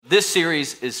this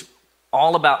series is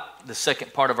all about the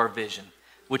second part of our vision,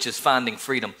 which is finding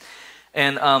freedom.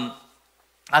 And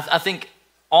I think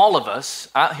all of us,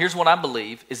 here's what I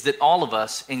believe, is that all of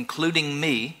us, including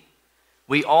me,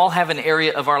 we all have an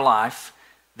area of our life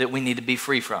that we need to be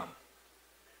free from.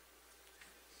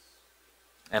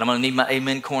 And I'm going to need my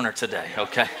amen corner today,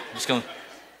 okay? I'm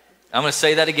going to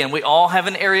say that again. We all have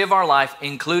an area of our life,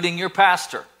 including your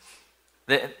pastor,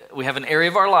 that we have an area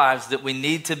of our lives that we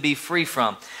need to be free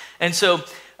from. And so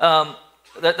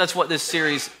that's what this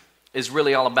series is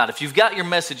really all about. If you've got your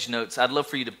message notes, I'd love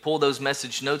for you to pull those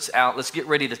message notes out. Let's get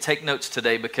ready to take notes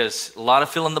today because a lot of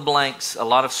fill in the blanks, a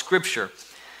lot of scripture.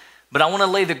 But I want to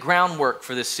lay the groundwork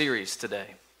for this series today.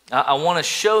 I want to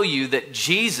show you that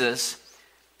Jesus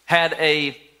had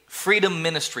a freedom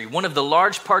ministry. One of the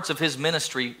large parts of his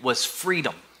ministry was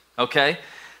freedom, okay?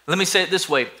 Let me say it this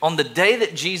way. On the day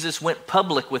that Jesus went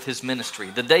public with his ministry,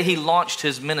 the day he launched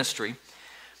his ministry,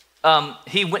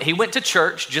 he went to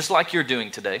church just like you're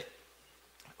doing today.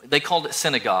 They called it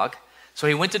synagogue. So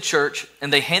he went to church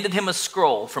and they handed him a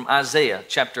scroll from Isaiah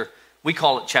we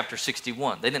call it chapter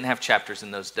 61. They didn't have chapters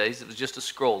in those days. It was just a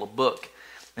scroll, a book.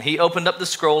 And he opened up the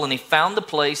scroll and he found the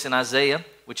place in Isaiah,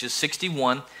 which is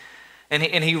 61,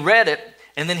 and he read it,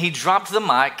 and then he dropped the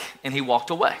mic and he walked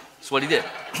away. That's what he did.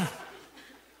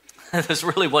 That's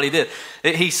really what he did.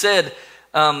 He said,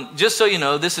 just so you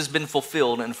know, this has been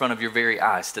fulfilled in front of your very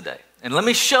eyes today. And let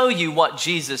me show you what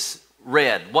Jesus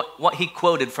read, what he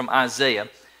quoted from Isaiah.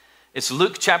 It's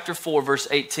Luke chapter 4, verse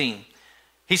 18.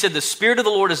 He said, the Spirit of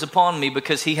the Lord is upon me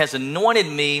because he has anointed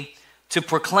me to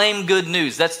proclaim good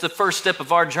news. That's the first step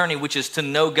of our journey, which is to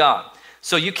know God.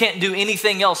 So you can't do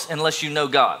anything else unless you know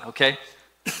God, okay?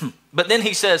 But then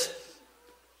he says,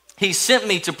 he sent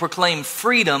me to proclaim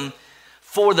freedom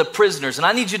for the prisoners. And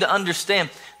I need you to understand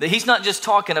that he's not just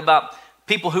talking about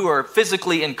people who are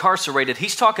physically incarcerated.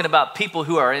 He's talking about people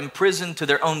who are imprisoned to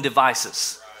their own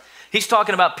devices. He's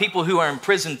talking about people who are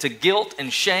imprisoned to guilt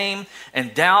and shame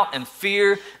and doubt and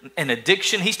fear and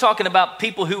addiction. He's talking about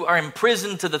people who are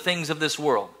imprisoned to the things of this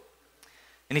world.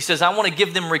 And he says, I want to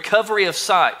give them recovery of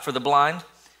sight for the blind.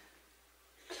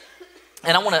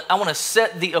 And I want to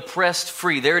set the oppressed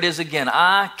free. There it is again.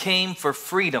 I came for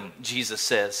freedom, Jesus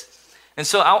says. And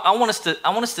so I want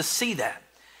us to see that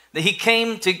he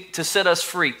came to set us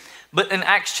free. But in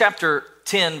Acts chapter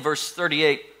 10, verse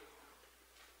 38,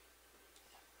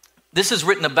 this is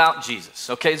written about Jesus,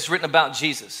 okay? It's written about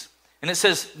Jesus. And it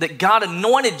says that God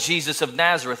anointed Jesus of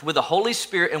Nazareth with the Holy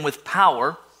Spirit and with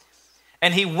power,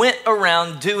 and he went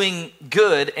around doing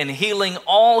good and healing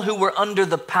all who were under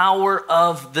the power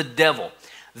of the devil.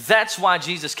 That's why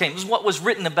Jesus came. This is what was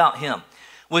written about him,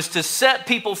 was to set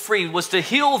people free, was to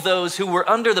heal those who were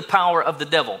under the power of the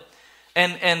devil.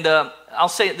 And I'll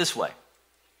say it this way.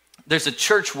 There's a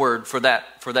church word for that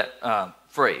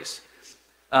phrase.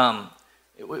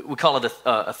 We call it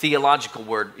a theological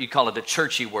word. You call it a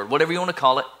churchy word. Whatever you want to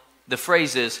call it. The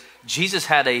phrase is, Jesus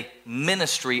had a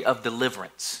ministry of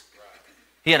deliverance.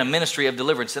 He had a ministry of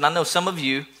deliverance. And I know some of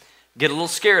you get a little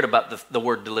scared about the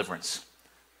word deliverance.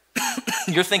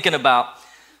 You're thinking about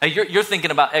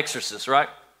exorcists, right?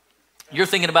 You're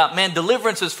thinking about, man,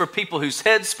 deliverance is for people whose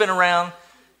heads spin around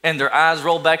and their eyes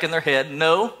roll back in their head.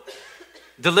 No,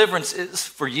 deliverance is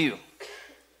for you.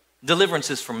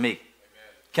 Deliverance is for me.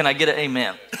 Can I get an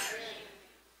amen?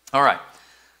 All right.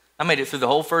 I made it through the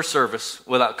whole first service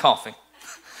without coughing.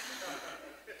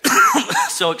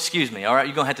 So excuse me, all right?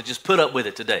 You're going to have to just put up with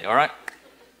it today, all right?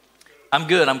 I'm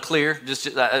good. I'm clear.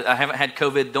 I haven't had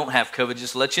COVID. Don't have COVID.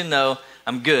 Just to let you know,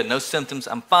 I'm good. No symptoms.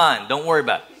 I'm fine. Don't worry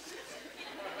about it.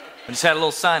 I just had a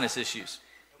little sinus issues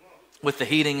with the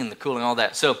heating and the cooling, all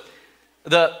that. So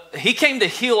he came to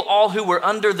heal all who were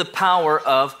under the power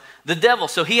of the devil.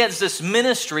 So he has this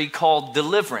ministry called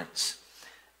deliverance.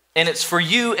 And it's for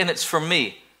you and it's for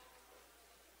me.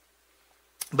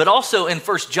 But also in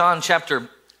 1 John chapter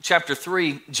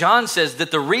 3, John says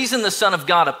that the reason the Son of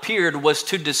God appeared was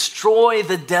to destroy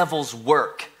the devil's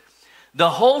work. The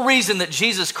whole reason that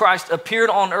Jesus Christ appeared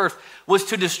on earth was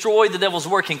to destroy the devil's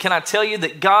work. And can I tell you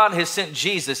that God has sent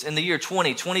Jesus in the year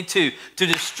 2022 to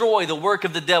destroy the work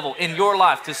of the devil in your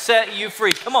life, to set you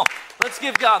free. Come on, let's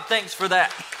give God thanks for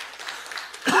that.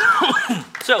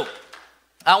 So,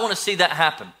 I want to see that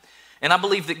happen. And I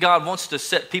believe that God wants to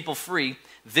set people free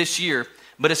this year,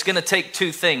 but it's going to take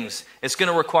two things. It's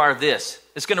going to require this.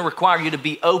 It's going to require you to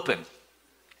be open.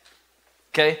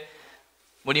 Okay?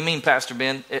 What do you mean, Pastor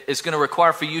Ben? It's going to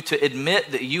require for you to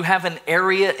admit that you have an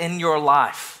area in your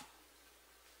life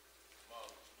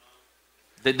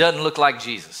that doesn't look like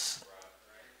Jesus.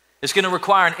 It's going to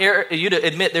require you to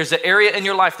admit there's an area in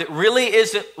your life that really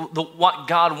isn't what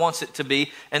God wants it to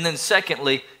be. And then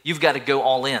secondly, you've got to go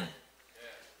all in.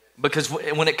 Because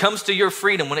when it comes to your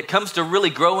freedom, when it comes to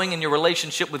really growing in your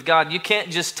relationship with God, you can't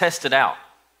just test it out.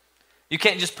 You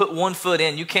can't just put one foot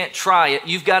in. You can't try it.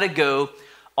 You've got to go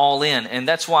all in. And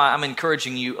that's why I'm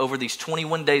encouraging you over these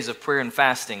 21 days of prayer and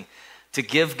fasting to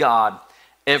give God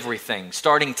everything.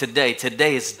 Starting today.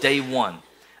 Today is day one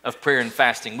of prayer and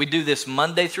fasting. We do this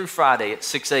Monday through Friday at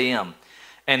 6 a.m.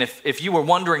 And if you were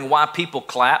wondering why people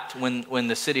clapped when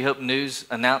the City Hope News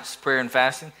announced prayer and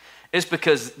fasting, it's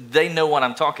because they know what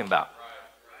I'm talking about.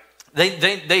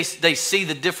 They see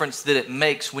the difference that it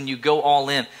makes when you go all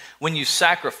in, when you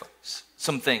sacrifice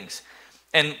some things.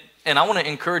 And I want to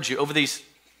encourage you over these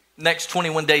next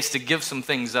 21 days to give some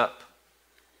things up.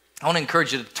 I want to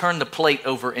encourage you to turn the plate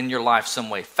over in your life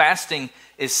some way. Fasting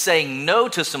is saying no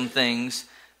to some things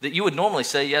that you would normally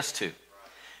say yes to.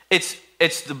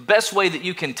 It's the best way that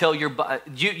you can tell your body,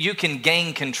 you can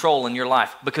gain control in your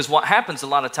life. Because what happens a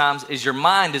lot of times is your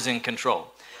mind is in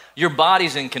control. Your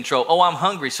body's in control. Oh, I'm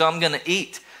hungry, so I'm going to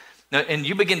eat. And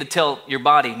you begin to tell your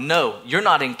body, no, you're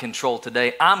not in control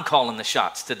today. I'm calling the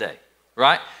shots today,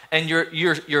 right? And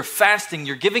you're fasting.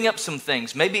 You're giving up some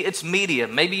things. Maybe it's media.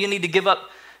 Maybe you need to give up.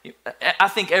 I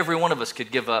think every one of us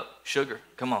could give up sugar.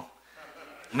 Come on.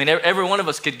 I mean, every one of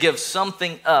us could give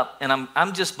something up, and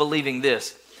I'm just believing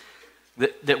this,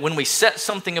 that when we set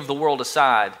something of the world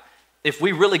aside, if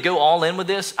we really go all in with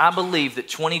this, I believe that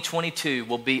 2022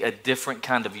 will be a different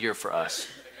kind of year for us.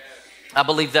 I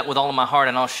believe that with all of my heart,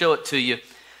 and I'll show it to you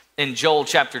in Joel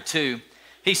chapter 2.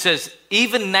 He says,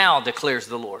 even now declares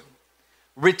the Lord,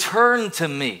 return to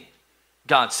me,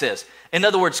 God says. In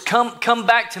other words, come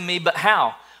back to me, but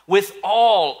how? With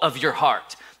all of your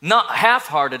heart. Not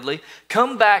half-heartedly.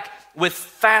 Come back with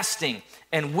fasting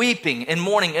and weeping and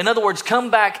mourning. In other words, come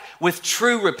back with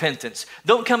true repentance.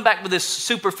 Don't come back with this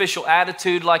superficial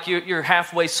attitude like you're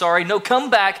halfway sorry. No, come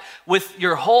back with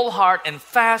your whole heart and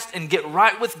fast and get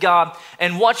right with God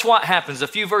and watch what happens. A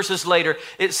few verses later,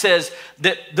 it says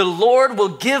that the Lord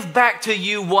will give back to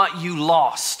you what you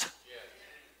lost.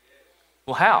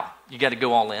 Well, how? You got to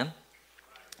go all in.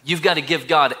 You've got to give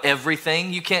God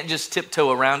everything. You can't just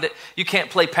tiptoe around it. You can't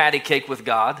play patty cake with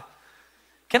God.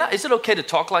 Is it okay to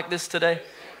talk like this today?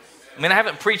 I mean, I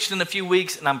haven't preached in a few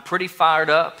weeks, and I'm pretty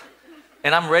fired up,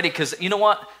 and I'm ready because you know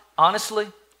what? Honestly,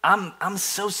 I'm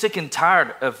so sick and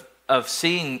tired of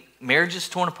seeing marriages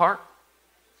torn apart.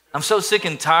 I'm so sick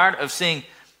and tired of seeing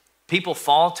people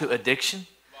fall to addiction.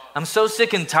 I'm so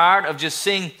sick and tired of just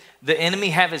seeing the enemy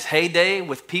have his heyday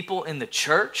with people in the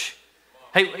church.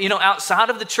 Hey, outside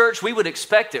of the church, we would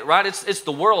expect it, right? It's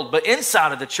the world. But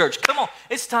inside of the church, come on,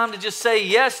 it's time to just say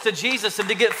yes to Jesus and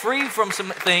to get free from some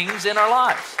things in our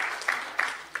lives.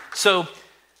 So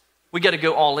we got to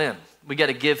go all in. We got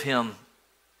to give him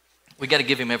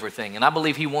everything. And I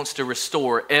believe he wants to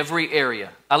restore every area.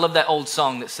 I love that old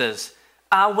song that says,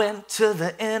 I went to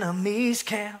the enemy's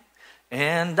camp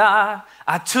and I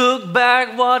took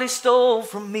back what he stole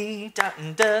from me.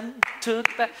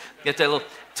 Took back. Get that little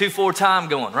 2/4 time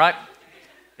going, right?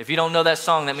 If you don't know that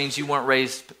song, that means you weren't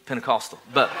raised Pentecostal.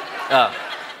 But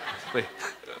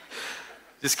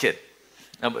just kidding.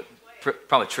 No, but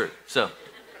probably true. So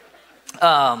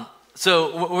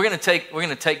we're gonna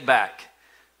take back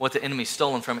what the enemy's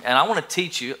stolen from you. And I want to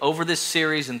teach you over this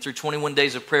series and through 21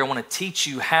 days of prayer. I want to teach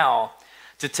you how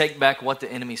to take back what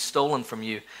the enemy's stolen from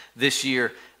you this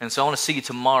year. And so I want to see you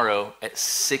tomorrow at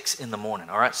 6 in the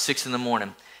morning. All right, 6 in the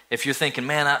morning. If you're thinking,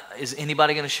 man, is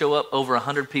anybody going to show up? Over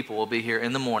 100 people will be here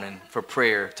in the morning for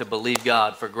prayer to believe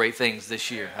God for great things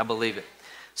this year. I believe it.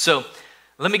 So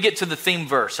let me get to the theme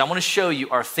verse. I want to show you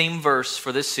our theme verse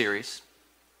for this series,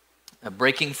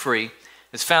 Breaking Free.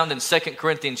 It's found in 2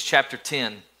 Corinthians chapter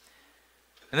 10.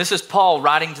 And this is Paul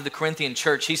writing to the Corinthian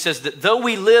church. He says that though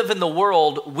we live in the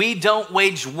world, we don't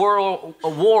wage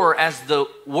war as the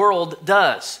world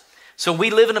does. So we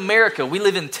live in America. We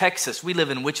live in Texas. We live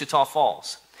in Wichita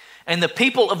Falls. And the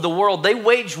people of the world, they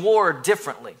wage war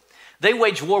differently. They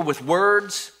wage war with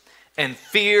words and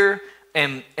fear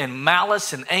and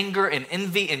malice and anger and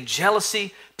envy and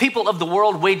jealousy. People of the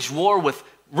world wage war with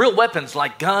real weapons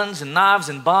like guns and knives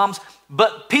and bombs.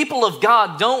 But people of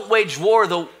God don't wage war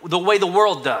the way the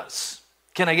world does.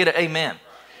 Can I get an amen?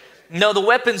 No, the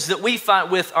weapons that we fight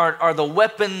with are the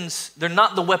weapons, they're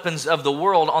not the weapons of the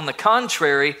world. On the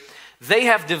contrary, they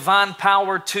have divine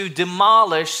power to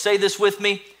demolish, say this with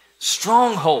me,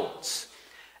 strongholds.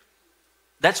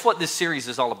 That's what this series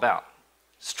is all about.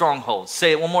 Strongholds.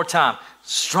 Say it one more time.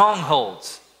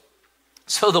 Strongholds.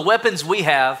 So the weapons we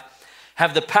have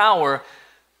the power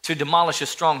to demolish a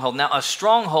stronghold. Now, a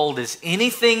stronghold is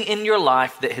anything in your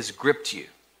life that has gripped you.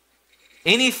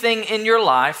 Anything in your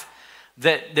life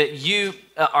that you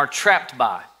are trapped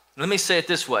by. Let me say it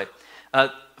this way.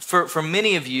 For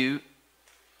many of you,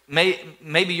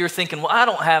 maybe you're thinking, well, I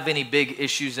don't have any big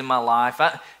issues in my life.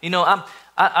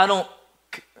 I don't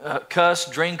cuss,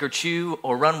 drink, or chew,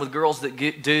 or run with girls that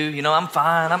do. I'm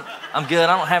fine. I'm good.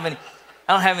 I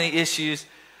don't have any issues.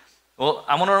 Well,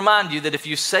 I want to remind you that if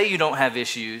you say you don't have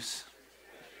issues,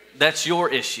 that's your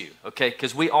issue, okay?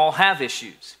 Because we all have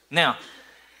issues. Now,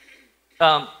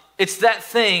 it's that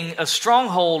thing. A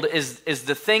stronghold is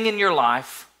the thing in your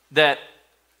life that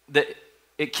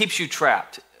it keeps you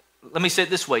trapped. Let me say it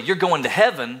this way. You're going to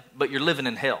heaven, but you're living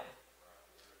in hell.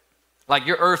 Like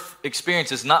your earth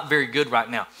experience is not very good right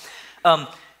now.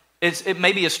 It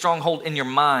may be a stronghold in your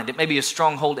mind. It may be a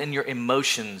stronghold in your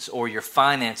emotions or your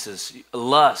finances,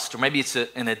 lust, or maybe it's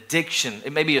an addiction.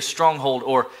 It may be a stronghold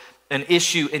or an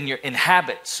issue in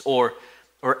habits or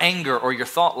anger or your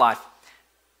thought life.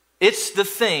 It's the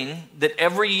thing that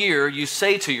every year you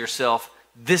say to yourself,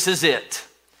 this is it.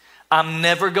 I'm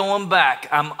never going back.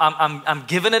 I'm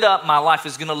giving it up. My life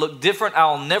is going to look different.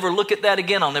 I'll never look at that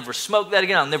again. I'll never smoke that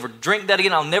again. I'll never drink that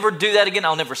again. I'll never do that again.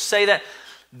 I'll never say that.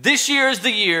 This year is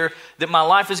the year that my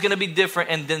life is going to be different.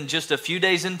 And then just a few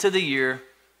days into the year,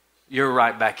 you're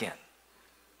right back in.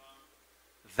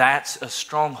 That's a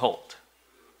stronghold.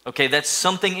 Okay, that's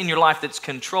something in your life that's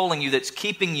controlling you, that's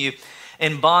keeping you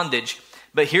in bondage.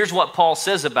 But here's what Paul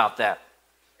says about that.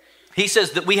 He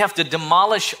says that we have to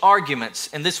demolish arguments.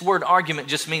 And this word argument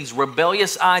just means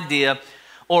rebellious idea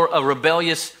or a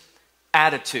rebellious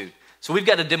attitude. So we've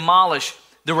got to demolish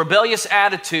the rebellious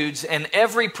attitudes and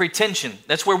every pretension.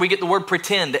 That's where we get the word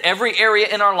pretend. Every area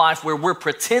in our life where we're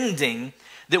pretending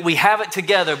that we have it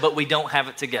together, but we don't have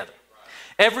it together.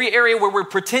 Every area where we're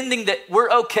pretending that we're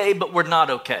okay, but we're not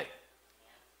okay.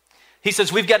 He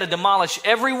says we've got to demolish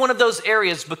every one of those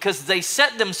areas because they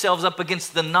set themselves up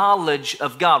against the knowledge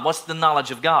of God. What's the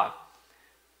knowledge of God?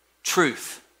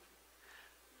 Truth.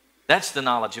 That's the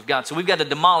knowledge of God. So we've got to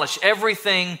demolish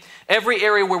everything, every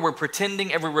area where we're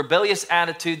pretending, every rebellious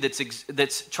attitude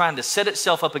that's trying to set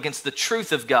itself up against the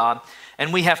truth of God.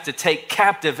 And we have to take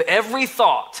captive every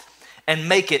thought and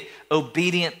make it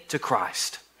obedient to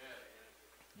Christ.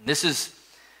 This is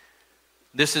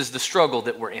the struggle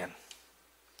that we're in.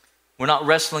 We're not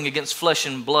wrestling against flesh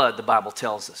and blood, the Bible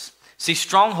tells us. See,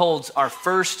 strongholds are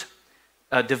first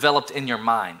developed in your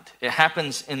mind. It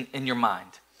happens in your mind.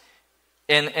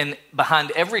 And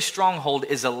behind every stronghold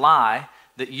is a lie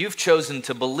that you've chosen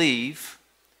to believe,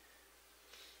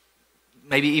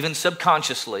 maybe even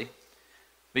subconsciously,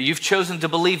 but you've chosen to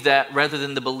believe that rather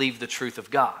than to believe the truth of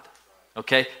God.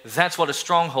 Okay? That's what a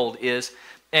stronghold is.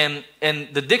 And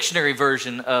the dictionary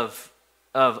version of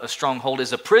a stronghold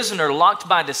is a prisoner locked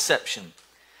by deception.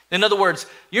 In other words,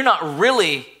 you're not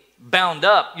really bound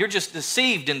up. You're just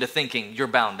deceived into thinking you're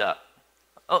bound up.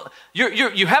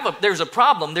 There's a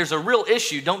problem. There's a real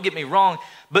issue. Don't get me wrong.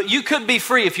 But you could be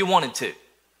free if you wanted to.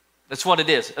 That's what it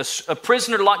is. A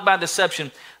prisoner locked by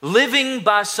deception, living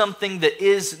by something that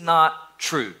is not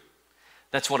true.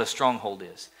 That's what a stronghold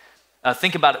is.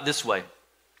 Think about it this way.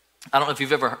 I don't know if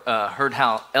you've ever heard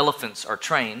how elephants are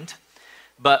trained.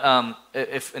 But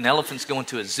if an elephant's going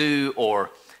to a zoo or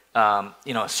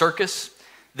a circus,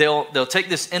 they'll take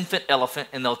this infant elephant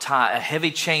and they'll tie a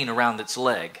heavy chain around its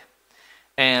leg.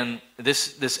 And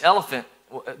this elephant,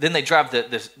 then they drive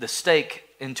the stake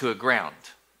into the ground,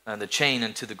 the chain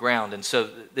into the ground. And so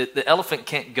the elephant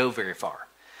can't go very far.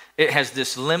 It has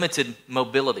this limited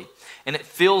mobility. And it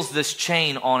feels this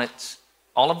chain on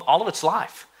all of its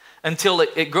life. Until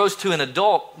it grows to an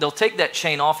adult, they'll take that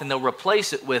chain off and they'll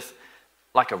replace it with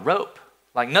like a rope,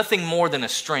 like nothing more than a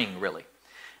string, really.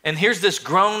 And here's this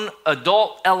grown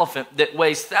adult elephant that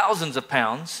weighs thousands of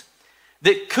pounds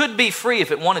that could be free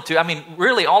if it wanted to. I mean,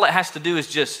 really, all it has to do is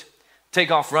just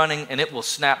take off running and it will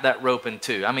snap that rope in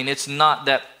two. I mean, it's not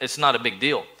a big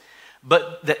deal.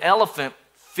 But the elephant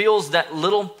feels that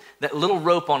little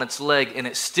rope on its leg and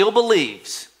it still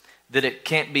believes that it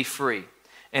can't be free.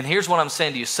 And here's what I'm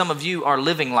saying to you. Some of you are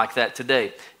living like that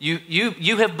today.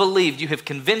 You have believed, you have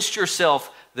convinced yourself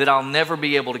that I'll never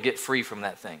be able to get free from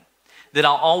that thing. That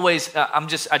I'll always, I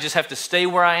just have to stay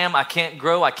where I am. I can't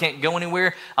grow. I can't go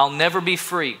anywhere. I'll never be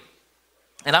free.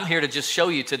 And I'm here to just show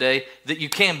you today that you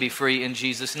can be free in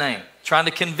Jesus' name. Trying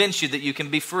to convince you that you can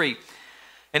be free.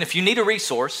 And if you need a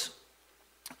resource,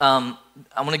 I'm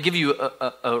going to give you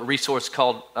a resource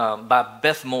called by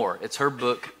Beth Moore. It's her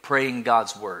book, Praying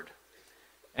God's Word.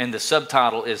 And the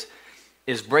subtitle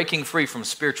is Breaking Free from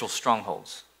Spiritual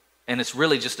Strongholds. And it's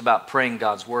really just about praying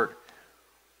God's Word.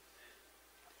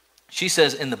 she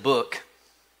says in the book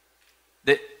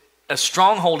that a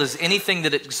stronghold is anything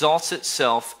that exalts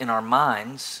itself in our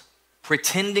minds,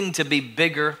 pretending to be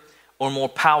bigger or more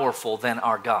powerful than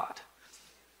our God.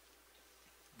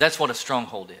 That's what a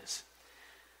stronghold is.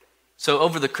 So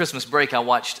over the Christmas break, I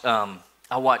watched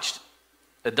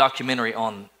a documentary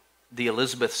on the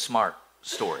Elizabeth Smart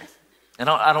story. And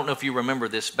I don't know if you remember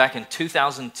this. Back in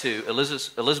 2002,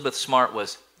 Elizabeth Smart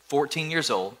was 14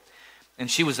 years old, and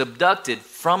she was abducted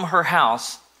from her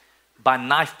house by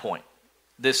knife point.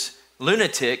 This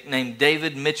lunatic named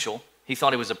David Mitchell, he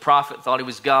thought he was a prophet, thought he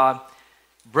was God,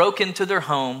 broke into their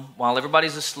home while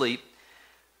everybody's asleep,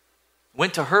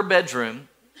 went to her bedroom,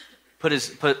 put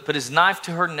his knife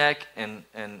to her neck and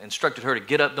instructed her to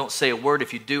get up, don't say a word.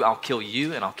 If you do, I'll kill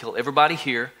you and I'll kill everybody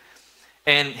here.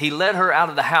 And he led her out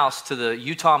of the house to the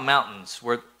Utah mountains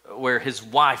where his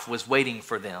wife was waiting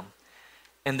for them.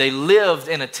 And they lived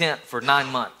in a tent for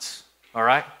 9 months, all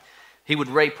right? He would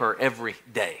rape her every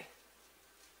day.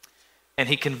 And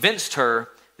he convinced her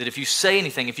that if you say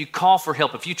anything, if you call for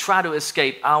help, if you try to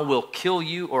escape, I will kill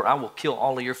you or I will kill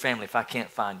all of your family if I can't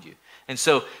find you. And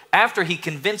so after he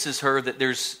convinces her that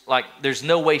there's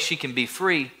no way she can be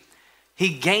free, he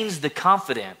gains the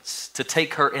confidence to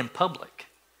take her in public.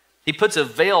 He puts a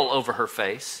veil over her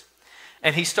face,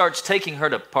 and he starts taking her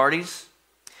to parties.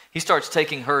 He starts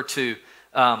taking her to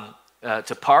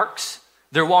parks.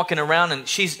 They're walking around, and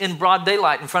she's in broad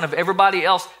daylight in front of everybody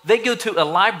else. They go to a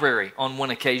library on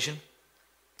one occasion,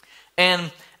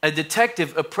 and a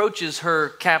detective approaches her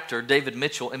captor, David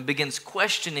Mitchell, and begins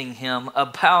questioning him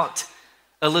about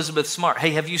Elizabeth Smart.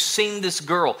 Hey, have you seen this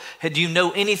girl? Do you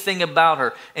know anything about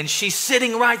her? And she's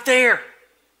sitting right there.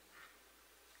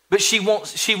 But she won't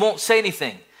say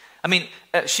anything. I mean,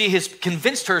 she has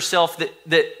convinced herself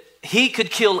that he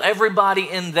could kill everybody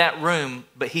in that room,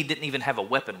 but he didn't even have a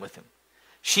weapon with him.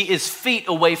 She is feet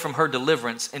away from her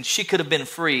deliverance, and she could have been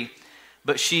free,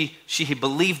 but she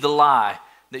believed the lie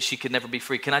that she could never be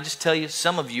free. Can I just tell you,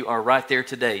 some of you are right there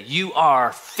today. You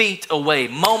are feet away,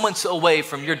 moments away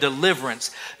from your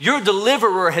deliverance. Your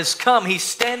deliverer has come. He's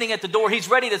standing at the door. He's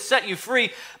ready to set you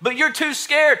free, but you're too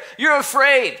scared. You're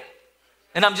afraid.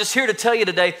 And I'm just here to tell you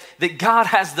today that God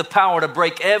has the power to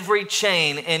break every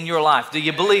chain in your life. Do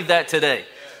you believe that today?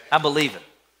 I believe it.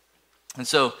 And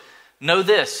so know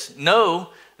this. Know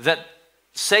that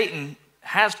Satan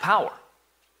has power.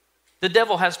 The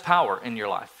devil has power in your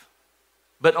life,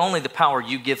 but only the power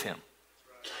you give him.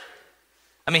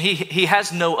 I mean, he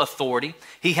has no authority.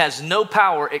 He has no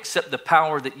power except the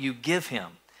power that you give him.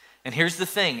 And here's the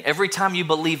thing. Every time you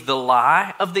believe the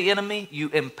lie of the enemy, you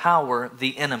empower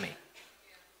the enemy.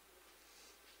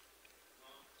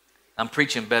 I'm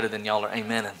preaching better than y'all are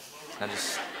amening. I'm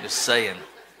just saying.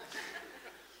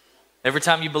 Every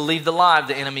time you believe the lie of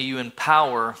the enemy, you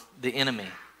empower the enemy.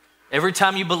 Every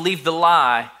time you believe the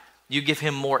lie, you give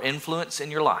him more influence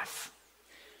in your life.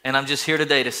 And I'm just here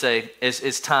today to say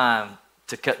it's time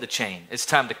to cut the chain. It's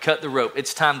time to cut the rope.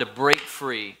 It's time to break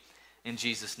free in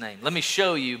Jesus' name. Let me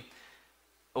show you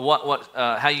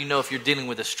how you know if you're dealing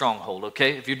with a stronghold,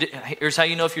 okay? Here's how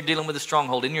you know if you're dealing with a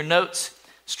stronghold. In your notes,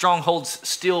 strongholds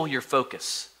steal your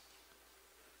focus.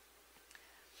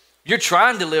 You're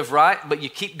trying to live right, but you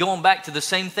keep going back to the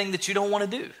same thing that you don't want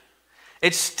to do.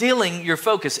 It's stealing your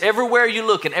focus. Everywhere you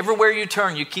look and everywhere you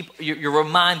turn, you're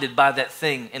reminded by that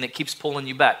thing, and it keeps pulling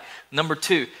you back. Number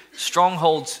 2,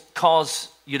 strongholds cause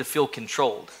you to feel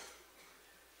controlled.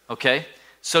 Okay?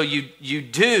 So you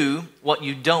do what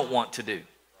you don't want to do.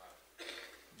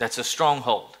 That's a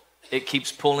stronghold. It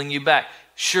keeps pulling you back.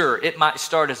 Sure, it might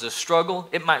start as a struggle.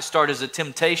 It might start as a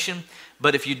temptation.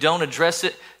 But if you don't address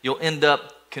it, you'll end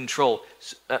up controlled.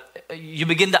 You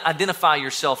begin to identify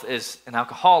yourself as an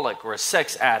alcoholic or a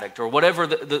sex addict or whatever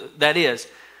that is.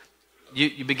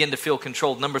 You begin to feel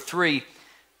controlled. Number 3,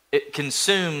 it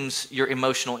consumes your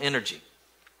emotional energy.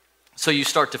 So you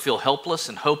start to feel helpless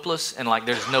and hopeless and like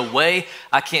there's no way,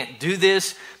 I can't do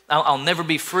this. I'll never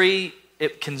be free.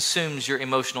 It consumes your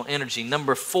emotional energy.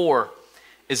 Number 4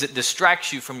 is it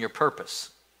distracts you from your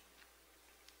purpose.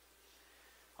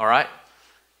 All right?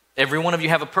 Every one of you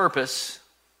have a purpose.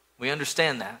 We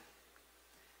understand that.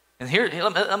 And here,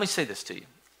 let me say this to you.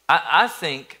 I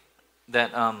think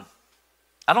that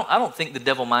I don't think the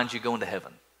devil minds you going to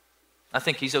heaven. I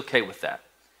think he's okay with that,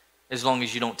 as long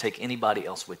as you don't take anybody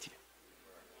else with you.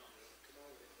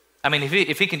 I mean,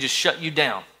 if he can just shut you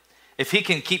down, if he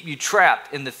can keep you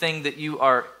trapped in the thing that you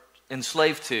are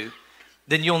enslaved to,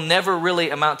 then you'll never really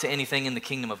amount to anything in the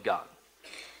kingdom of God.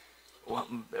 Well,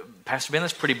 Pastor Ben,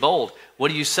 that's pretty bold.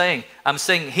 What are you saying? I'm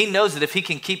saying he knows that if he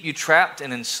can keep you trapped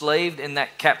and enslaved in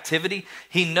that captivity,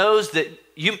 he knows that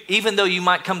even though you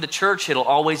might come to church, it'll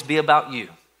always be about you.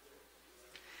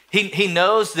 He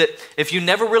knows that if you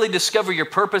never really discover your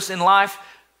purpose in life,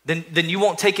 then you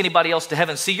won't take anybody else to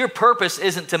heaven. See, your purpose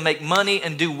isn't to make money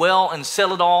and do well and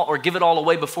sell it all or give it all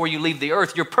away before you leave the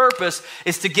earth. Your purpose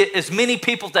is to get as many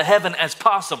people to heaven as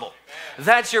possible.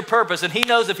 That's your purpose. And he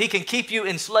knows if he can keep you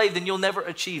enslaved, then you'll never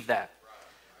achieve that.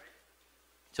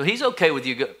 So he's okay with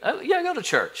you. Go to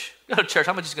church. Go to church.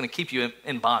 I'm just going to keep you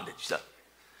in bondage. So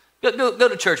go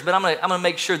to church, but I'm going to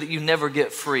make sure that you never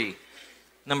get free.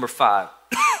 Number 5.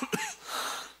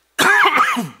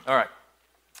 All right.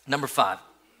 Number 5.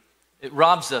 It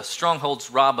robs us, strongholds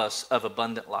rob us of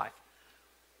abundant life.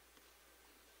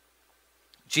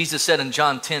 Jesus said in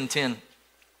John 10:10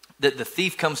 that the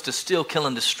thief comes to steal, kill,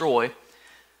 and destroy.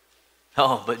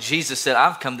 Oh, but Jesus said,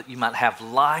 I've come that you might have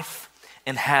life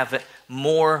and have it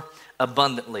more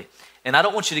abundantly. And I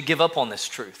don't want you to give up on this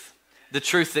truth, the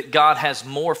truth that God has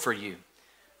more for you.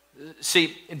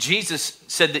 See, Jesus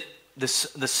said that the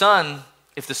Son,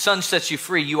 if the Son sets you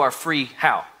free, you are free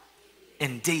how?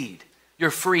 Indeed. You're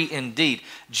free indeed.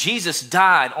 Jesus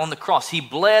died on the cross. He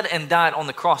bled and died on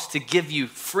the cross to give you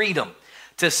freedom,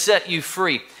 to set you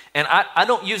free. And I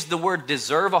don't use the word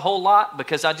deserve a whole lot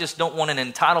because I just don't want an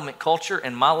entitlement culture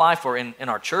in my life or in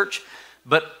our church.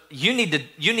 But you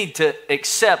need to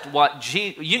accept what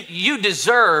you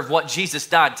deserve what Jesus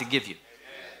died to give you.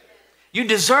 You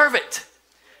deserve it.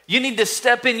 You need to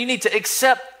step in. You need to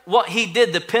accept what he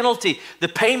did, the penalty, the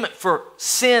payment for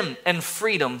sin and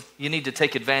freedom. You need to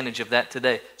take advantage of that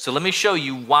today. So let me show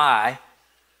you why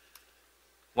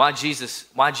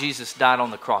Jesus died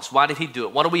on the cross. Why did he do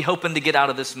it? What are we hoping to get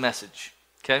out of this message?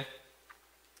 Okay?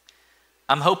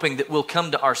 I'm hoping that we'll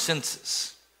come to our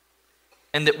senses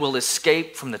and that we'll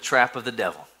escape from the trap of the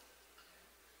devil.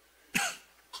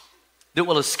 That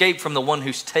we'll escape from the one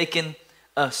who's taken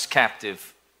us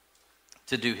captive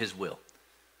to do his will.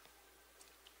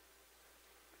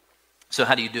 So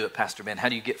how do you do it, Pastor Ben? How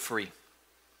do you get free?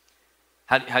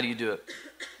 How do you do it?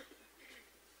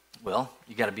 Well,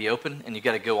 you got to be open and you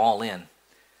got to go all in.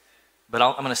 But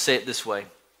I'm going to say it this way.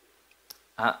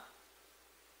 I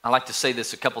like to say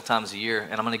this a couple times a year,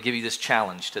 and I'm going to give you this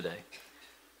challenge today.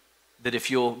 That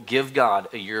if you'll give God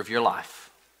a year of your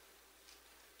life,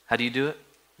 how do you do it?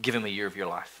 Give him a year of your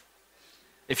life.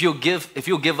 If you'll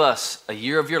give us a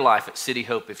year of your life at City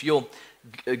Hope, if you'll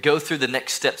go through the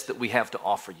next steps that we have to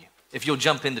offer you, if you'll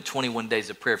jump into 21 days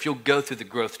of prayer, if you'll go through the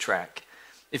growth track,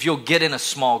 if you'll get in a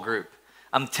small group,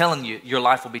 I'm telling you, your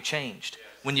life will be changed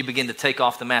when you begin to take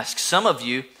off the mask. Some of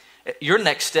you, your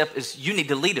next step is you need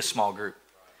to lead a small group.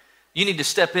 You need to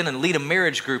step in and lead a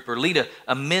marriage group or lead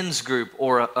a men's group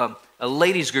or a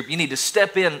ladies group. You need to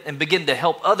step in and begin to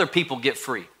help other people get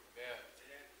free.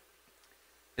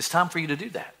 It's time for you to do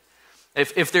that.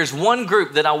 If there's one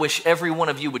group that I wish every one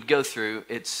of you would go through,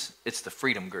 it's the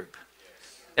Freedom Group.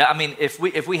 I mean, if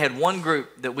we had one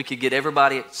group that we could get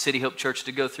everybody at City Hope Church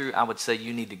to go through, I would say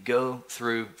you need to go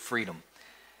through Freedom.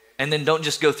 And then don't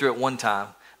just go through it one time,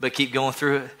 but keep going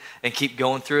through it and keep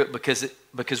going through it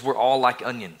because we're all like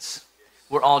onions.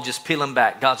 We're all just peeling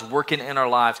back. God's working in our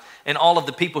lives. And all of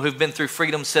the people who've been through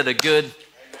Freedom said a good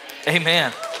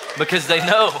amen. Because they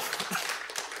know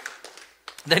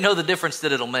the difference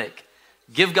that it'll make.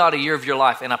 Give God a year of your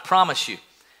life, and I promise you,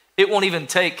 it won't even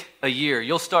take a year.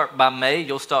 You'll start by May,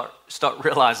 you'll start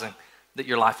realizing that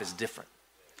your life is different.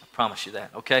 I promise you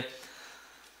that, okay?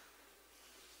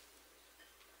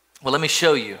 Well, let me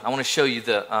show you. I want to show you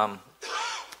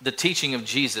the teaching of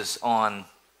Jesus on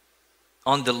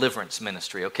deliverance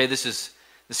ministry, okay? This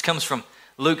comes from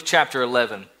Luke chapter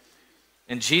 11.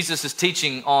 And Jesus is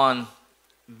teaching on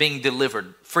being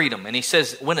delivered, freedom. And he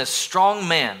says, when a strong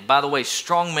man, by the way,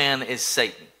 strong man is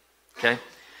Satan, okay?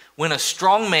 When a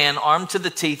strong man armed to the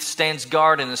teeth stands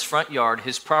guard in his front yard,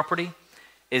 his property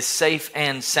is safe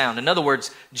and sound. In other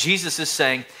words, Jesus is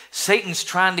saying, Satan's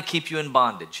trying to keep you in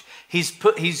bondage.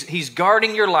 He's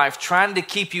guarding your life, trying to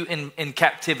keep you in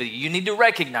captivity. You need to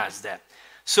recognize that.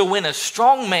 So when a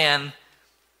strong man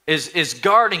is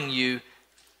guarding you,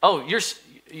 oh,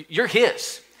 you're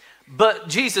his. But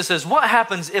Jesus says, what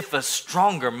happens if a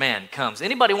stronger man comes?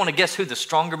 Anybody want to guess who the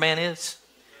stronger man is?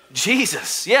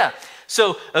 Jesus, yeah.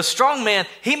 So a strong man,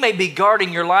 he may be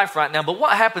guarding your life right now, but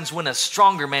what happens when a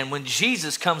stronger man, when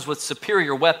Jesus comes with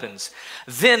superior weapons,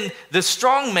 then the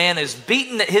strong man is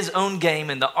beaten at his own game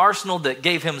and the arsenal that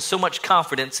gave him so much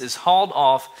confidence is hauled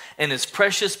off and his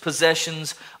precious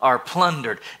possessions are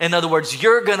plundered. In other words,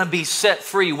 you're going to be set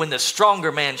free when the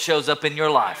stronger man shows up in your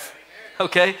life,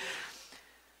 okay?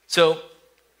 So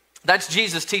that's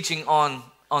Jesus teaching on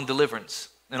deliverance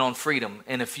and on freedom.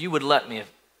 And if you would let me,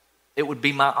 it would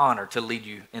be my honor to lead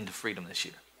you into freedom this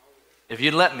year. If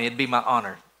you'd let me, it'd be my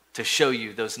honor to show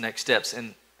you those next steps.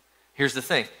 And here's the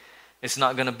thing. It's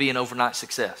not going to be an overnight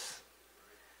success.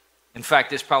 In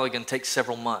fact, it's probably going to take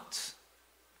several months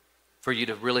for you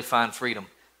to really find freedom.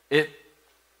 It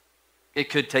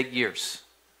could take years.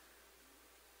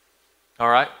 All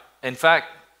right? In fact,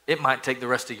 it might take the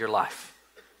rest of your life.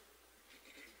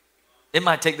 It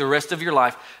might take the rest of your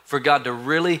life for God to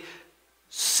really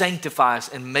sanctify us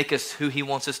and make us who he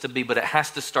wants us to be, but it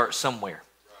has to start somewhere.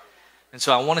 And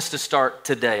so I want us to start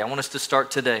today.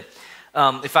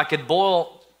 If I could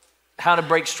boil how to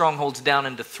break strongholds down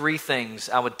into three things,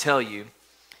 I would tell you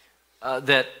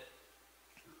that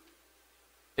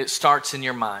it starts in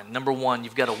your mind. Number one,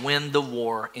 you've got to win the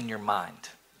war in your mind.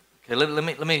 Okay,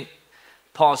 let me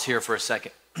pause here for a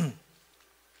second.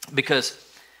 Because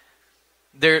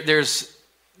there's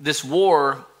this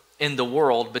war in the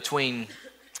world between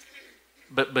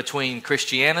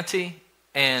Christianity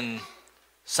and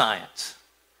science.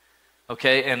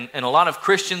 Okay, and a lot of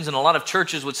Christians and a lot of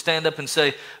churches would stand up and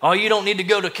say, oh, you don't need to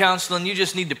go to counseling, you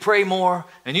just need to pray more,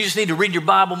 and you just need to read your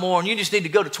Bible more, and you just need to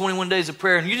go to 21 days of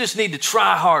prayer, and you just need to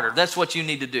try harder. That's what you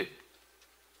need to do.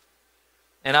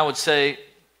 And I would say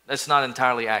that's not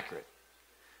entirely accurate.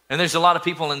 And there's a lot of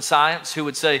people in science who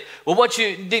would say, well, what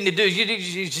you need to do is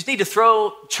you just need to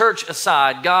throw church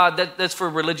aside. God, that's for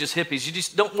religious hippies. You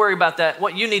just don't worry about that.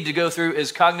 What you need to go through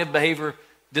is cognitive behavior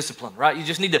discipline, right? You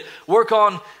just need to work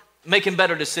on making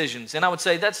better decisions. And I would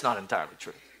say that's not entirely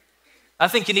true. I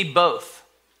think you need both.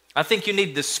 I think you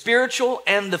need the spiritual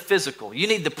and the physical. You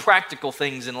need the practical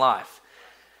things in life.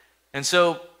 And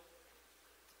so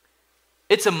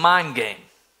it's a mind game.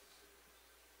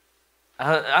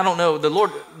 I don't know. The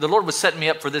Lord was setting me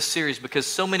up for this series because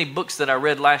so many books that I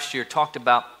read last year talked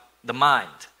about the mind.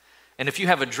 And if you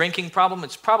have a drinking problem,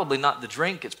 it's probably not the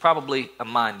drink. It's probably a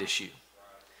mind issue.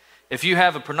 If you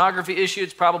have a pornography issue,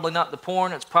 it's probably not the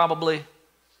porn. It's probably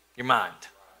your mind.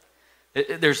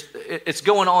 It's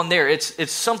going on there.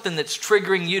 It's something that's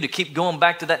triggering you to keep going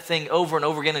back to that thing over and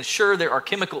over again. And sure, there are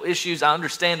chemical issues. I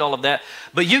understand all of that.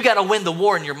 But you got to win the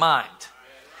war in your mind.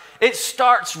 It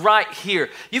starts right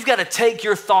here. You've got to take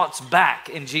your thoughts back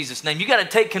in Jesus' name. You've got to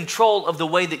take control of the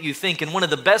way that you think. And one of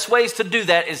the best ways to do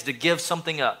that is to give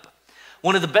something up.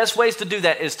 One of the best ways to do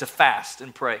that is to fast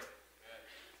and pray.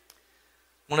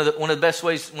 One of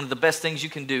the best things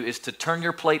you can do is to turn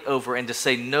your plate over and to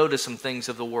say no to some things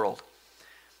of the world.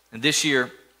 And this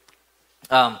year,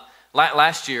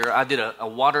 last year, I did a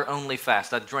water-only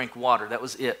fast. I drank water. That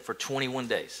was it for 21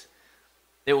 days.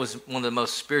 It was one of the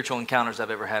most spiritual encounters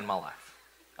I've ever had in my life.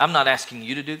 I'm not asking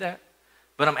you to do that,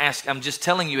 but I'm just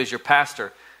telling you as your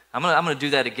pastor, I'm going to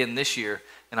do that again this year.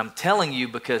 And I'm telling you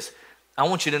because I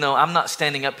want you to know I'm not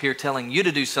standing up here telling you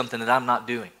to do something that I'm not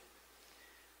doing.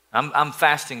 I'm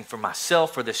fasting for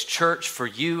myself, for this church, for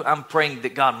you. I'm praying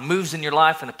that God moves in your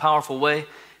life in a powerful way.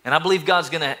 And I believe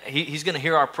He's going to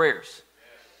hear our prayers.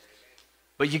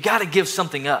 But you got to give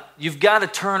something up. You've got to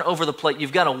turn over the plate.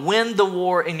 You've got to win the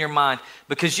war in your mind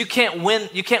because you can't win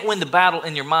the battle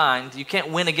in your mind. You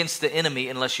can't win against the enemy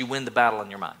unless you win the battle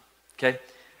in your mind. Okay?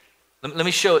 Let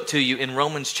me show it to you in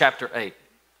Romans chapter 8.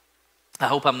 I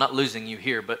hope I'm not losing you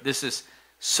here, but this is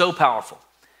so powerful.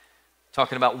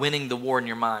 Talking about winning the war in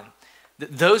your mind.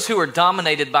 Those who are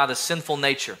dominated by the sinful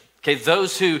nature, okay,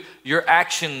 those who your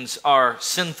actions are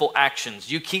sinful actions.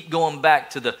 You keep going back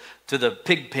to the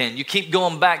pig pen. You keep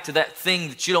going back to that thing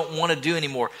that you don't want to do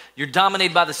anymore. You're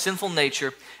dominated by the sinful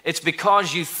nature. It's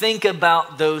because you think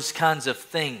about those kinds of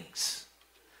things.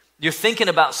 You're thinking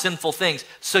about sinful things.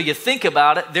 So you think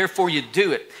about it, therefore you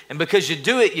do it. And because you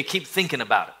do it, you keep thinking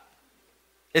about it.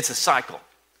 It's a cycle.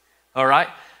 All right?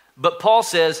 But Paul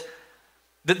says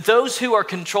that those who are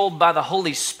controlled by the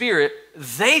Holy Spirit,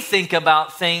 they think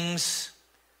about things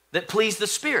that please the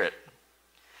Spirit.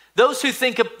 Those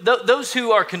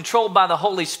who are controlled by the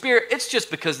Holy Spirit, it's just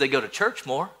because they go to church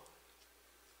more.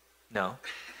 No.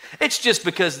 It's just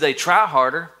because they try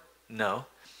harder. No.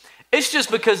 It's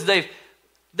just because they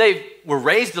were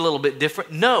raised a little bit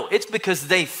different. No. It's because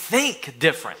they think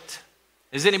different.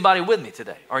 Is anybody with me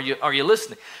today? Are you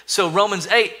listening? So Romans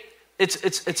 8,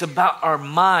 it's about our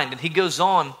mind. And he goes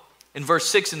on in verse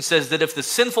 6 and says that if the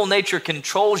sinful nature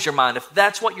controls your mind, if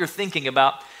that's what you're thinking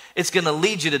about, it's going to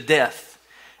lead you to death.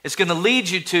 It's going to lead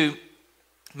you to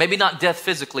maybe not death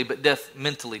physically, but death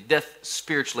mentally, death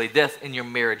spiritually, death in your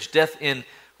marriage, death in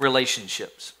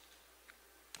relationships.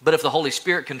 But if the Holy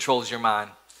Spirit controls your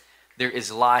mind, there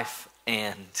is life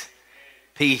and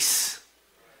peace.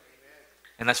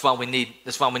 And that's why we need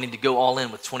to go all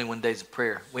in with 21 days of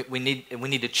prayer. We need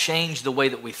to change the way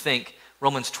that we think.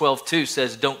 Romans 12:2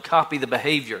 says, don't copy the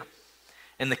behavior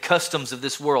and the customs of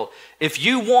this world. If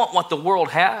you want what the world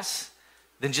has,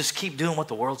 then just keep doing what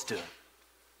the world's doing.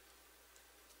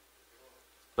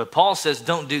 But Paul says,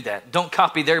 don't do that. Don't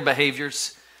copy their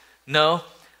behaviors. No,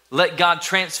 let God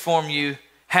transform you.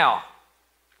 How?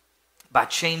 By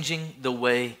changing the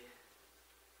way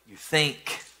you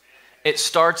think. It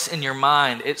starts in your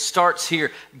mind. It starts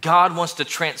here. God wants to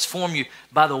transform you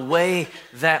by the way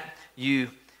that you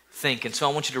think. And so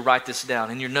I want you to write this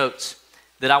down in your notes,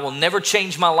 that I will never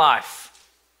change my life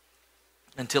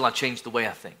until I change the way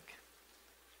I think.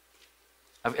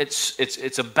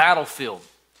 It's a battlefield.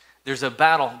 There's a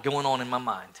battle going on in my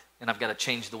mind, and I've got to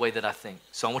change the way that I think.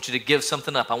 So I want you to give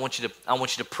something up. I want you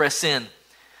to press in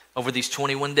over these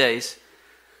 21 days.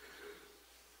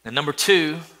 And number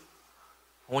 2,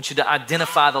 I want you to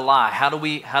identify the lie. How do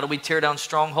we tear down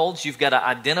strongholds? You've got to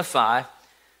identify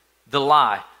the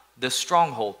lie, the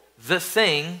stronghold, the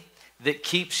thing that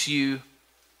keeps you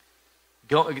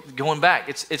going back.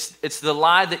 It's the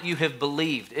lie that you have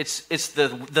believed. It's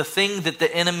the thing that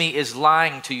the enemy is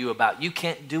lying to you about. You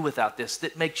can't do without this.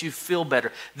 That makes you feel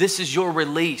better. This is your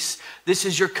release. This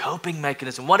is your coping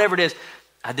mechanism. Whatever it is,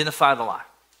 identify the lie.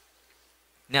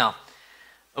 Now,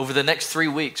 over the next 3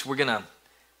 weeks, we're gonna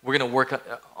work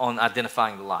on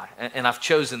identifying the lie. And I've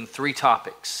chosen 3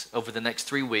 topics over the next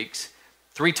 3 weeks.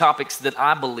 3 topics that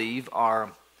I believe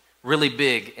are really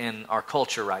big in our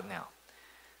culture right now.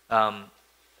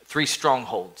 3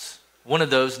 strongholds. One of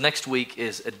those next week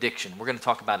is addiction. We're going to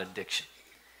talk about addiction.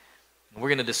 We're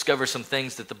going to discover some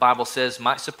things that the Bible says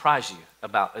might surprise you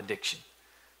about addiction.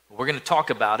 We're going to talk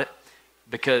about it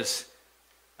because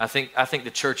I think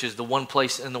the church is the one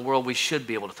place in the world we should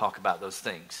be able to talk about those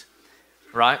things.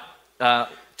 Right?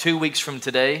 2 weeks from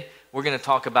today, we're going to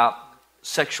talk about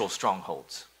sexual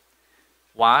strongholds.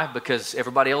 Why? Because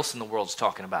everybody else in the world's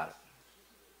talking about it.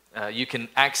 You can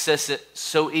access it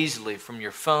so easily from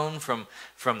your phone,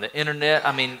 from the internet.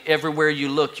 I mean, everywhere you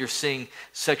look, you're seeing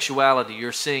sexuality.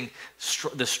 You're seeing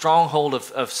the stronghold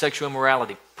of sexual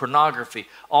immorality, pornography,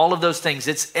 all of those things.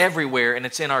 It's everywhere, and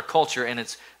it's in our culture, and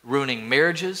it's ruining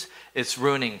marriages. It's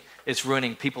ruining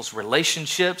people's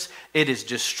relationships. It is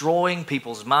destroying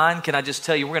people's mind. Can I just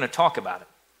tell you, we're going to talk about it.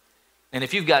 And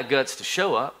if you've got guts to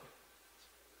show up,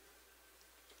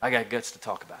 I got guts to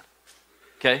talk about it.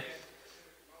 Okay?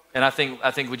 And I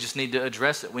think we just need to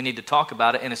address it. We need to talk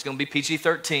about it, and it's going to be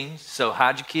PG-13, so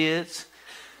hide your kids.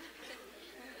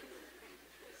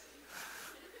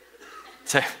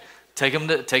 Take them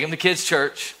to kids'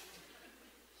 church,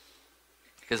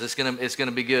 because it's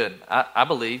gonna be good. I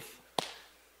believe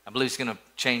it's going to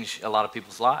change a lot of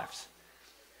people's lives.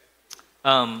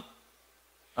 All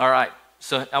right.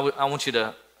 So I want you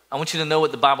to know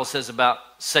what the Bible says about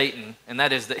Satan, and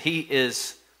that is that he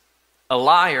is a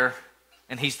liar.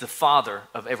 And he's the father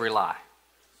of every lie.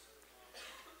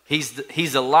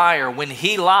 He's a liar. When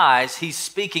he lies, he's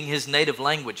speaking his native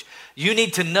language. You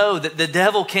need to know that the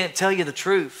devil can't tell you the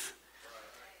truth.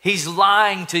 He's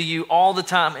lying to you all the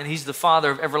time, and he's the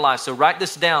father of every lie. So write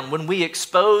this down. When we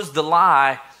expose the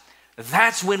lie,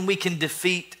 that's when we can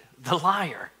defeat the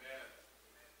liar.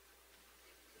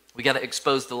 We got to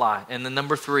expose the lie. And then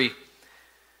number 3,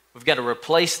 we've got to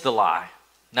replace the lie.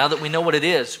 Now that we know what it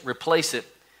is, replace it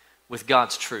with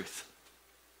God's truth.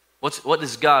 What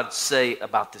does God say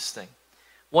about this thing?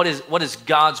 What is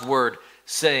God's word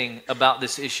saying about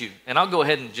this issue? And I'll go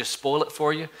ahead and just spoil it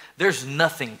for you. There's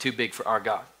nothing too big for our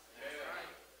God.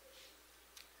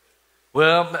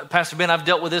 Well, Pastor Ben, I've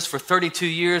dealt with this for 32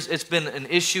 years. It's been an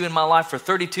issue in my life for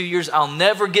 32 years. I'll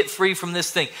never get free from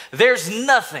this thing. There's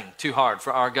nothing too hard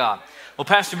for our God. Well,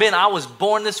 Pastor Ben, I was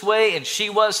born this way, and she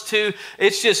was too.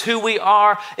 It's just who we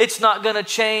are. It's not going to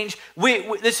change.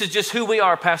 This is just who we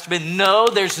are, Pastor Ben. No,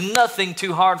 there's nothing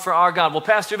too hard for our God. Well,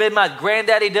 Pastor Ben, my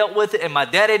granddaddy dealt with it, and my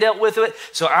daddy dealt with it,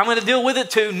 so I'm going to deal with it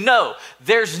too. No,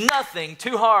 there's nothing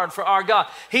too hard for our God.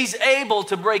 He's able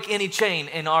to break any chain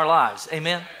in our lives.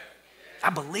 Amen? I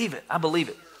believe it. I believe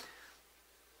it.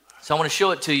 So I want to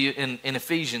show it to you in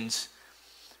Ephesians,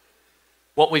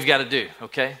 what we've got to do,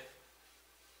 okay?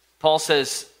 Paul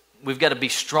says we've got to be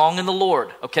strong in the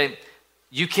Lord, okay?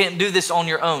 You can't do this on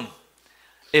your own.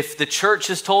 If the church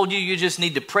has told you you just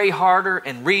need to pray harder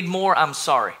and read more, I'm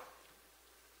sorry.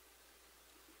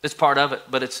 It's part of it,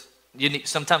 but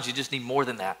sometimes you just need more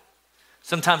than that.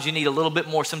 Sometimes you need a little bit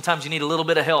more. Sometimes you need a little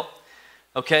bit of help,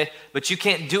 okay? But you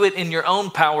can't do it in your own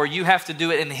power. You have to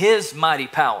do it in His mighty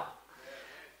power.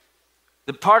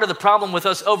 The part of the problem with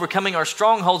us overcoming our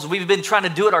strongholds, we've been trying to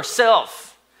do it ourselves.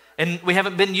 And we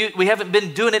haven't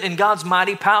been doing it in God's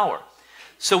mighty power.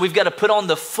 So we've got to put on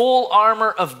the full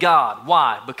armor of God.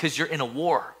 Why? Because you're in a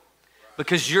war.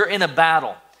 Because you're in a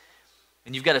battle.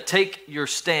 And you've got to take your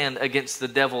stand against the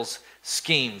devil's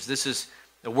schemes. This is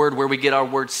the word where we get our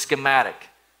word schematic.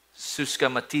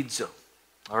 Suskamatizo.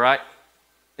 All right?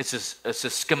 It's a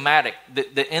schematic.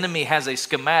 The enemy has a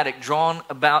schematic drawn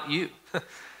about you.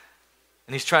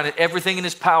 And he's trying everything in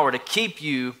his power to keep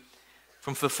you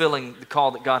from fulfilling the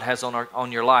call that God has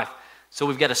on your life. So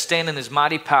we've got to stand in his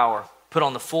mighty power, put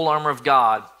on the full armor of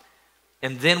God,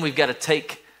 and then we've got to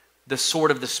take the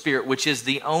sword of the Spirit, which is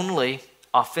the only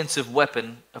offensive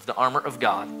weapon of the armor of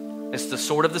God. It's the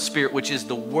sword of the Spirit, which is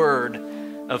the word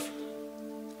of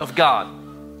God.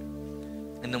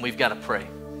 And then we've got to pray.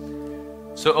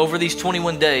 So over these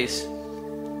 21 days,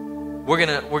 we're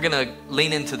gonna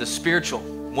lean into the spiritual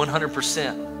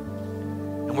 100%.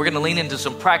 And we're gonna lean into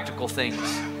some practical things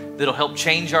that'll help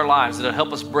change our lives, that'll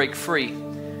help us break free.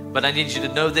 But I need you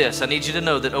to know this. I need you to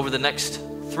know that over the next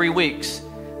 3 weeks,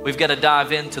 we've got to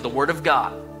dive into the Word of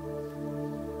God.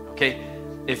 Okay?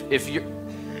 If you're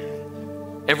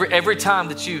every time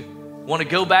that you want to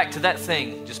go back to that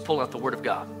thing, just pull out the Word of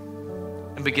God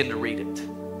and begin to read it.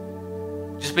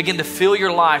 Just begin to fill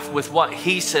your life with what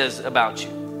He says about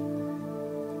you.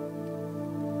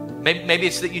 Maybe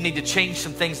it's that you need to change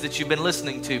some things that you've been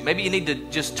listening to. Maybe you need to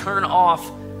just turn off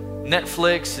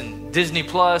Netflix and Disney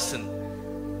Plus and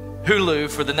Hulu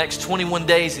for the next 21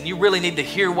 days, and you really need to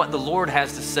hear what the Lord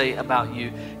has to say about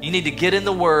you. You need to get in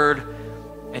the Word,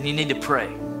 and you need to pray.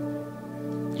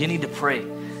 You need to pray.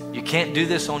 You can't do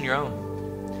this on your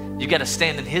own. You got to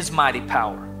stand in His mighty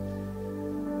power.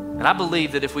 And I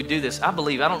believe that if we do this, I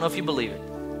don't know if you believe it,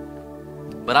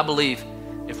 but I believe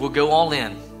if we'll go all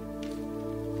in,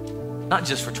 not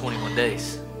just for 21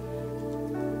 days,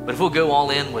 but if we'll go all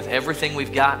in with everything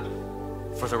we've got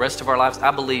for the rest of our lives,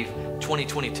 I believe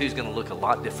 2022 is going to look a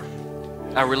lot different.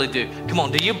 I really do. Come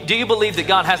on, do you believe that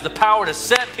God has the power to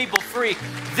set people free?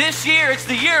 This year, it's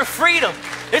the year of freedom.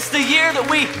 It's the year that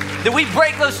we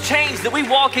break those chains, that we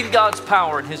walk in God's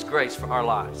power and His grace for our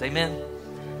lives. Amen?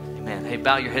 Amen. Hey,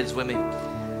 bow your heads with me.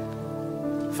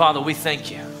 Father, we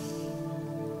thank you.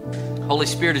 Holy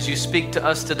Spirit, as you speak to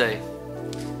us today,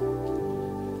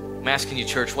 I'm asking you,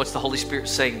 church, what's the Holy Spirit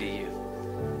saying to you?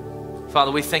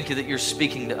 Father, we thank you that you're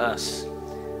speaking to us.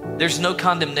 There's no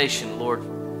condemnation, Lord,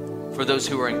 for those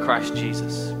who are in Christ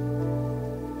Jesus.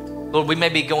 Lord, we may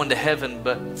be going to heaven,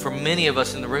 but for many of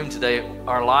us in the room today,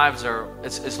 our lives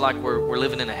it's like we're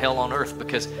living in a hell on earth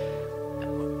because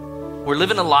we're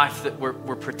living a life that we're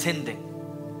pretending.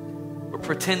 We're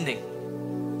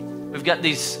pretending. We've got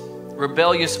these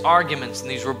rebellious arguments and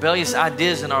these rebellious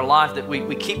ideas in our life that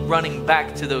we keep running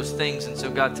back to those things. And so,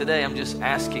 God, today I'm just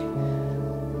asking,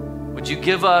 would you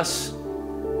give us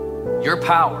your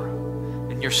power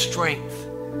and your strength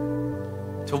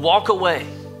to walk away,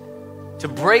 to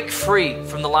break free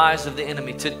from the lies of the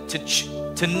enemy,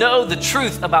 to know the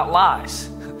truth about lies,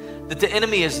 that the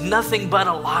enemy is nothing but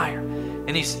a liar,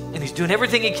 and he's doing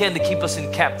everything he can to keep us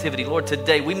in captivity. Lord,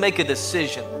 today we make a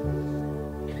decision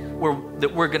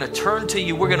that we're going to turn to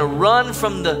you. We're going to run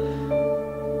from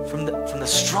the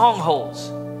strongholds.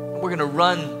 We're going to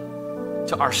run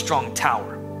to our strong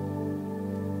tower.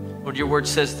 Lord, your word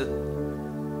says that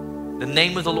the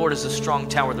name of the Lord is a strong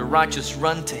tower. The righteous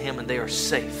run to him and they are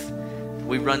safe.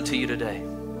 We run to you today.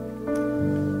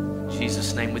 In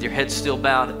Jesus' name, with your head still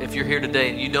bowed, if you're here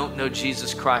today and you don't know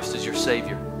Jesus Christ as your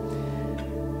Savior,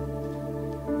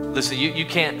 listen, you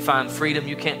can't find freedom,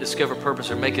 you can't discover purpose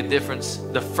or make a difference.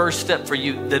 The first step for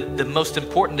you, the most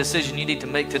important decision you need to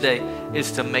make today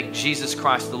is to make Jesus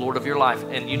Christ the Lord of your life.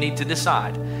 And you need to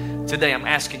decide. Today, I'm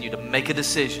asking you to make a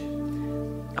decision.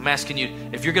 I'm asking you,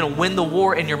 if you're going to win the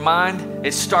war in your mind,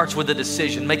 it starts with a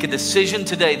decision. Make a decision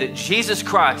today that Jesus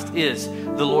Christ is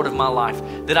the Lord of my life,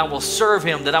 that I will serve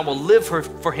him, that I will live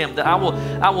for him, that I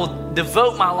will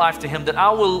devote my life to him, that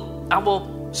I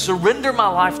will surrender my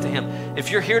life to him. If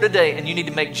you're here today and you need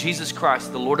to make Jesus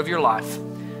Christ the Lord of your life,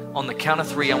 on the count of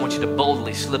 3, I want you to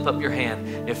boldly slip up your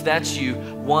hand. If that's you,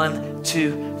 1,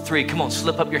 2, 3. Come on,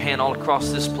 slip up your hand all across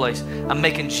this place. I'm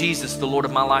making Jesus the Lord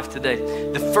of my life today.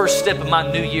 The first step of my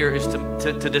new year is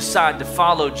to decide to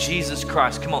follow Jesus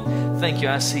Christ. Come on. Thank you.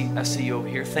 I see you over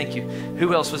here. Thank you.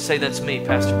 Who else would say that's me,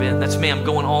 Pastor Ben? That's me. I'm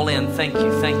going all in. Thank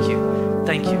you. Thank you.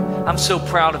 Thank you. I'm so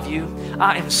proud of you.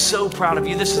 I am so proud of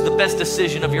you. This is the best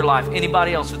decision of your life.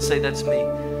 Anybody else would say that's me.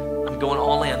 I'm going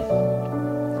all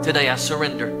in. Today I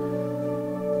surrender.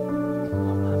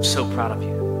 I'm so proud of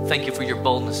you. Thank you for your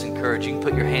boldness and courage. You can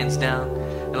put your hands down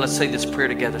and let's say this prayer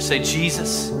together. Say,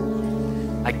 Jesus,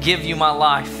 I give you my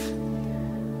life.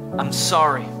 I'm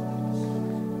sorry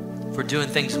for doing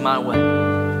things my way.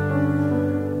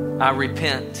 I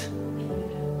repent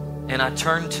and I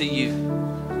turn to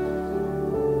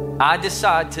you. I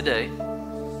decide today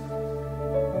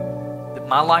that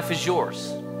my life is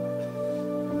yours.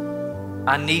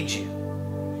 I need you.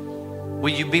 Will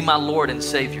you be my Lord and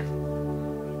Savior?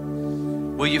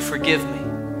 Will you forgive me,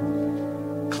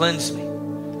 cleanse me,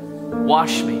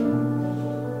 wash me,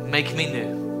 make me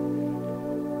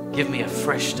new, give me a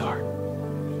fresh start.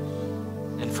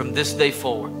 And from this day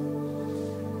forward,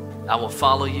 I will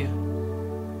follow you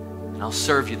and I'll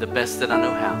serve you the best that I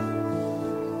know how.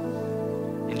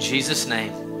 In Jesus'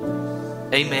 name,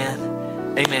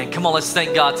 amen, amen. Come on, let's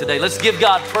thank God today. Let's give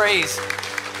God praise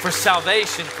for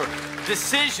salvation, for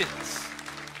decisions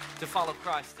to follow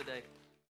Christ today.